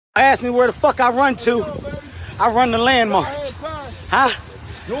Ask me where the fuck I run to. I run the landmarks. Huh?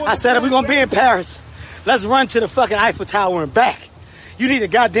 I said if we're gonna be in Paris, let's run to the fucking Eiffel Tower and back. You need a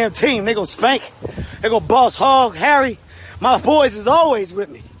goddamn team. They gonna spank. They gonna boss hog. Harry, my boys is always with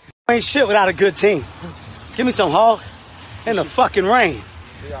me. Ain't shit without a good team. Give me some hog in the fucking rain.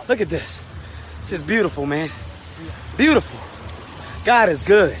 Look at this. This is beautiful, man. Beautiful. God is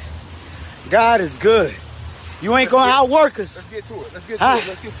good. God is good. You ain't gonna outwork us. Let's get to it. Let's get to it.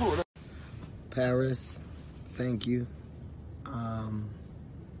 Let's get to it. Paris, thank you.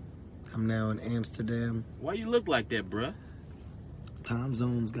 I'm now in Amsterdam. Why you look like that, bruh? Time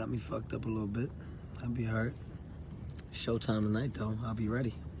zones got me fucked up a little bit. I'll be alright. Showtime tonight, though. I'll be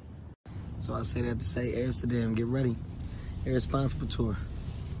ready. So I say that to say, Amsterdam, get ready. Irresponsible tour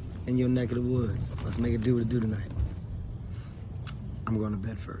in your neck of the woods. Let's make it do what it do tonight. I'm going to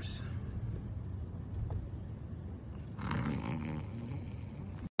bed first.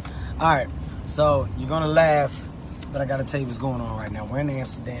 Alright, so you're going to laugh, but I got to tell you what's going on right now. We're in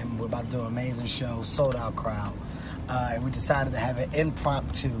Amsterdam. We're about to do an amazing show, sold out crowd. And we decided to have an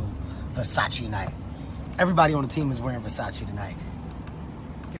impromptu Versace night. Everybody on the team is wearing Versace tonight.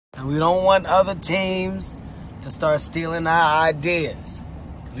 And we don't want other teams to start stealing our ideas.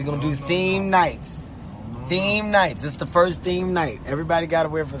 Because we're going to do theme nights. Theme nights. It's the first theme night. Everybody got to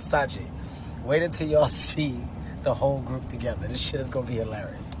wear Versace. Wait until y'all see the whole group together. This shit is going to be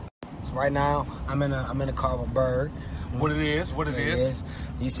hilarious. So right now, I'm in a car with Bird. What it is.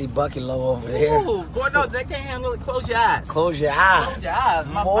 You see Bucky Low over there. Ooh, boy, no, they can't handle it. Close your eyes. Close your eyes. Close your eyes.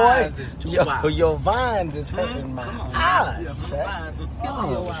 My boy, vines is too wild. Your vines is hurting my eyes. Yeah,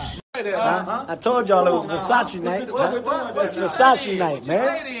 my I told y'all it was Versace night. It's Versace night, man.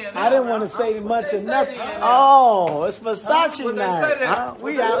 I didn't want to say much of nothing. Oh, it's Versace night.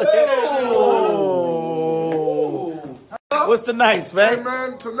 We out here. What's the nice, man? Hey,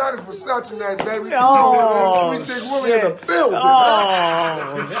 man, tonight is Versace night, baby. Oh, Sweet Dick Willie in the building.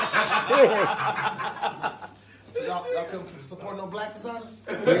 Oh, So y'all come support no black designers?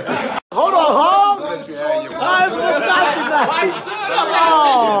 hold on, Hog. It's Versace night.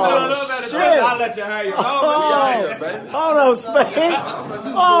 Oh, shit. I'll let you have your moment. Hold on, Spank.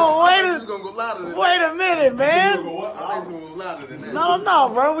 Oh, wait a minute, man. I think it's going to go louder than that. No,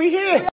 bro, we here.